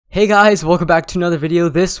Hey guys, welcome back to another video.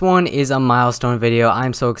 This one is a milestone video.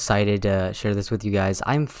 I'm so excited to share this with you guys.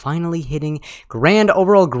 I'm finally hitting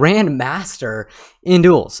overall Grand Master in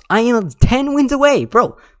Duels. I am 10 wins away,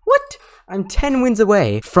 bro. What? I'm 10 wins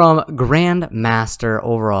away from Grand Master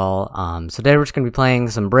overall. So today we're just gonna be playing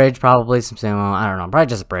some bridge, probably some sumo. I don't know, probably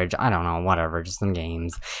just bridge. I don't know, whatever, just some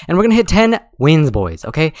games. And we're gonna hit 10 wins, boys.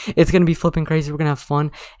 Okay, it's gonna be flipping crazy. We're gonna have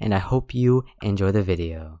fun, and I hope you enjoy the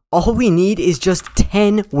video. All we need is just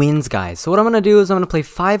 10 wins, guys. So what I'm gonna do is I'm gonna play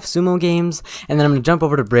 5 sumo games, and then I'm gonna jump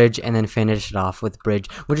over to bridge, and then finish it off with bridge,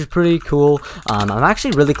 which is pretty cool. I'm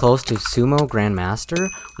actually really close to sumo Grandmaster,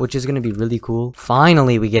 which is gonna be really cool.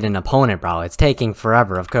 Finally, we get an opponent, bro. It's taking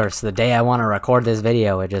forever, of course. The day I want to record this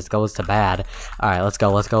video, it just goes to bad. All right, let's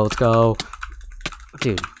go.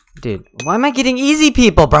 Dude, why am I getting easy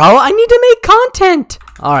people, bro? I need to make content.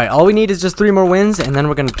 All right, all we need is just 3 more wins, and then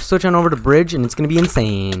we're gonna switch on over to bridge, and it's gonna be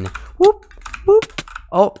insane. Whoop, whoop.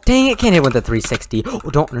 Oh, dang it, can't hit with the 360. Oh,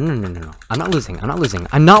 don't, no. I'm not losing, bro.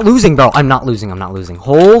 I'm not losing.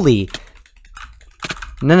 Holy.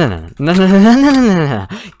 No.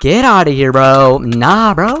 Get out of here, bro.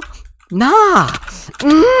 Nah, bro. Nah.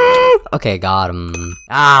 Okay, got him.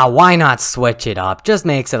 Why not switch it up? Just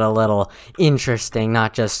makes it a little interesting,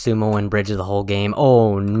 not just sumo and bridge the whole game.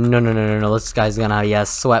 Oh, no. This guy's gonna,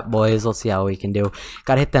 sweat, boys. Let's see how we can do.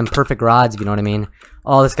 Gotta hit them perfect rods, if you know what I mean.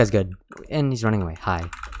 Oh, this guy's good. And he's running away. Hi.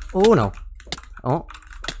 Oh, no. Oh.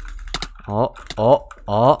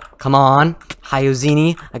 Come on. Hi,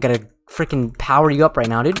 Izziic. I gotta freaking power you up right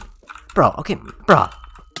now, dude. Bro, okay, bro.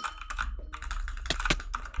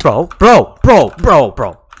 Bro. Dude.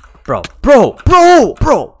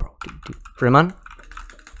 Fremon.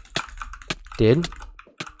 Dude.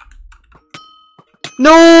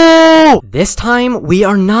 No! This time, we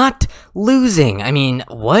are not losing. I mean,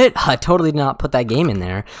 what? I totally did not put that game in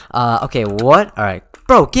there. Okay, what? Alright.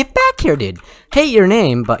 Bro, get back here, dude. Hate your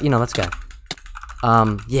name, but, let's go.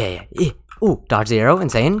 Yeah. Ooh, dodge the arrow.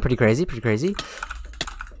 Insane. Pretty crazy.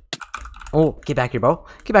 Oh, get back here, bro.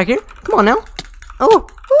 Get back here. Come on now. Oh,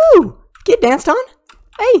 ooh. Get danced on.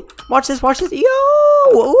 Hey, watch this. Yo,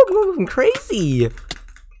 I'm moving crazy.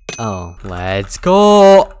 Oh, let's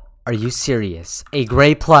go. Are you serious? A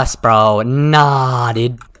gray plus, bro. Nah,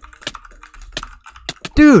 dude.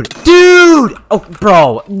 Oh,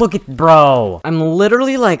 bro. Look at bro. I'm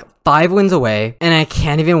literally like 5 wins away, and I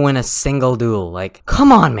can't even win a single duel. Like,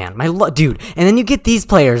 come on, man. Dude. And then you get these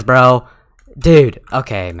players, bro. Dude.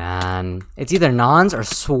 Okay, man. It's either nons or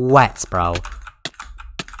sweats, bro.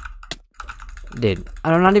 Dude,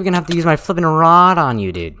 I'm not even gonna have to use my flipping rod on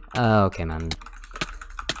you, dude. Okay, man.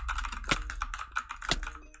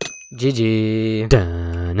 GG.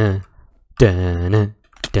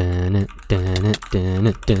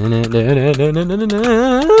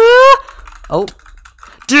 Oh.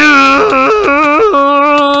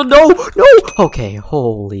 No. Okay,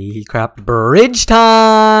 holy crap. Bridge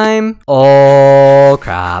time. Oh,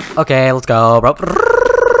 crap. Okay, let's go, bro.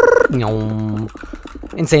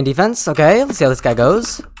 Insane defense. Okay, let's see how this guy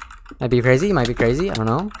goes. Might be crazy. I don't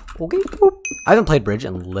know. Okay. I haven't played bridge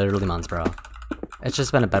in literally months, bro. It's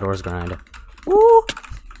just been a Bed Wars grind. Woo.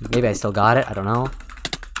 Maybe I still got it. I don't know.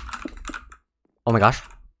 Oh my gosh,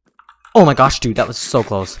 dude. That was so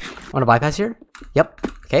close. Want to bypass here? Yep.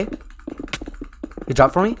 Okay. Good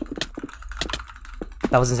drop for me.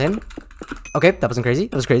 That was insane. Okay, that wasn't crazy.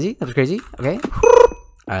 That was crazy. Okay.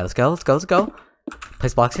 Alright, let's go.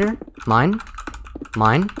 Place blocks here. Mine.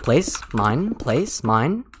 Place.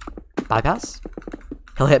 Bypass.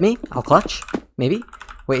 He'll hit me. I'll clutch. Maybe.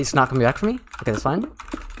 Wait, it's not coming back for me? Okay, that's fine.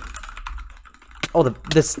 Oh, the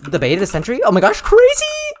bait of the century? Oh my gosh, crazy!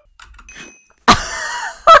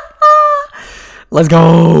 Let's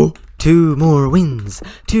go! 2 more wins!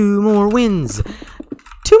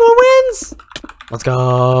 Let's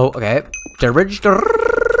go! Okay. Bridge. Bro,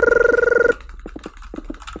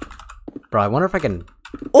 I wonder if I can...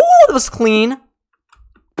 Oh, that was clean!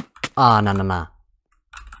 Nah.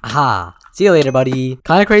 Aha. See you later, buddy.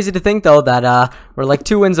 Kinda crazy to think, though, that, we're like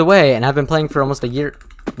 2 wins away, and I've been playing for almost a year.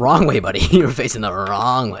 Wrong way, buddy. You were facing the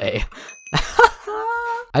wrong way.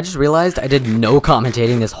 I just realized I did no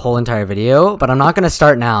commentating this whole entire video, but I'm not gonna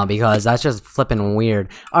start now because that's just flipping weird.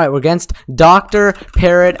 Alright, we're against Dr.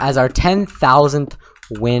 Parrot as our 10,000th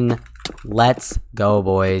win. Let's go,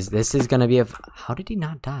 boys. This is gonna be a... How did he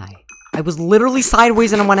not die? I was literally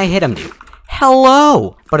sideways and when I hit him, dude.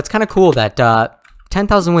 Hello! But it's kind of cool that,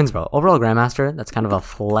 10,000 wins, bro. Overall Grandmaster, that's kind of a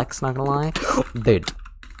flex, not gonna lie. Dude.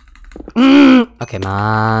 Okay,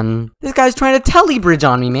 man. This guy's trying to telly bridge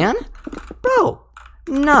on me, man. Bro.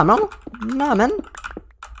 Nah, man.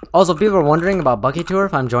 Also, people are wondering about Bucky Tour,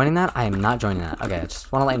 if I'm joining that. I am not joining that. Okay, I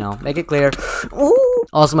just want to let you know. Make it clear. Ooh.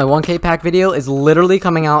 Also, my 1K pack video is literally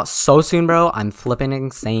coming out so soon, bro. I'm flipping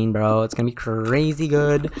insane, bro. It's going to be crazy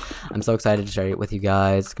good. I'm so excited to share it with you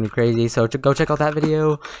guys. It's going to be crazy. So go check out that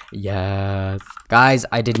video. Yes. Guys,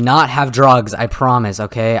 I did not have drugs. I promise,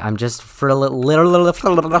 okay? I'm just I'm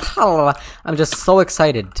just so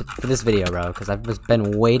excited for this video, bro. Because I've just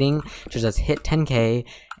been waiting to just hit 10K.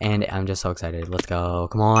 And I'm just so excited. Let's go.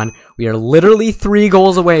 Come on. We are literally 3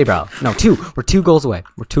 goals away, bro. No, 2. We're 2 goals away.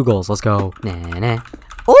 We're 2 goals. Let's go. Nah.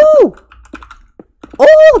 Oh!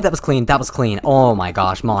 Oh, that was clean. That was clean. Oh my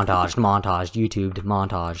gosh. Montaged. YouTubed.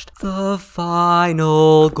 Montaged. The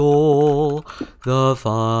final goal. The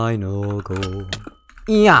final goal.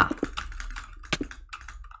 Yeah.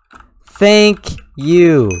 Thank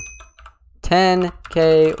you.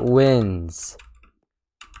 10K wins.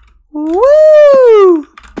 Woo!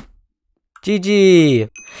 GG.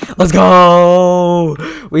 Let's go.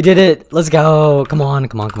 We did it. Let's go. Come on.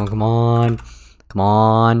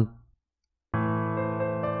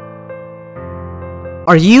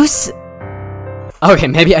 Are you Okay,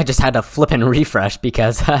 maybe I just had to flip and refresh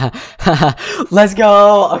because let's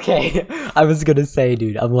go. Okay, I was gonna say,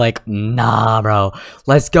 dude, I'm like, nah, bro.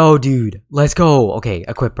 Let's go, dude. Let's go. Okay,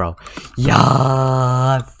 equip, bro.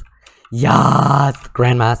 Yes. Yes,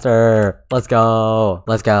 Grandmaster. Let's go.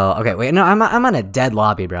 Okay, wait, no, I'm on a dead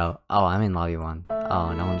lobby, bro. Oh, I'm in lobby 1.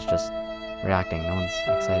 Oh, no one's just reacting. No one's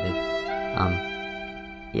excited.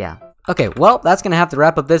 Yeah. Okay, well, that's gonna have to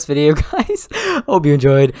wrap up this video, guys. Hope you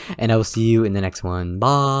enjoyed, and I will see you in the next one.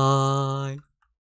 Bye.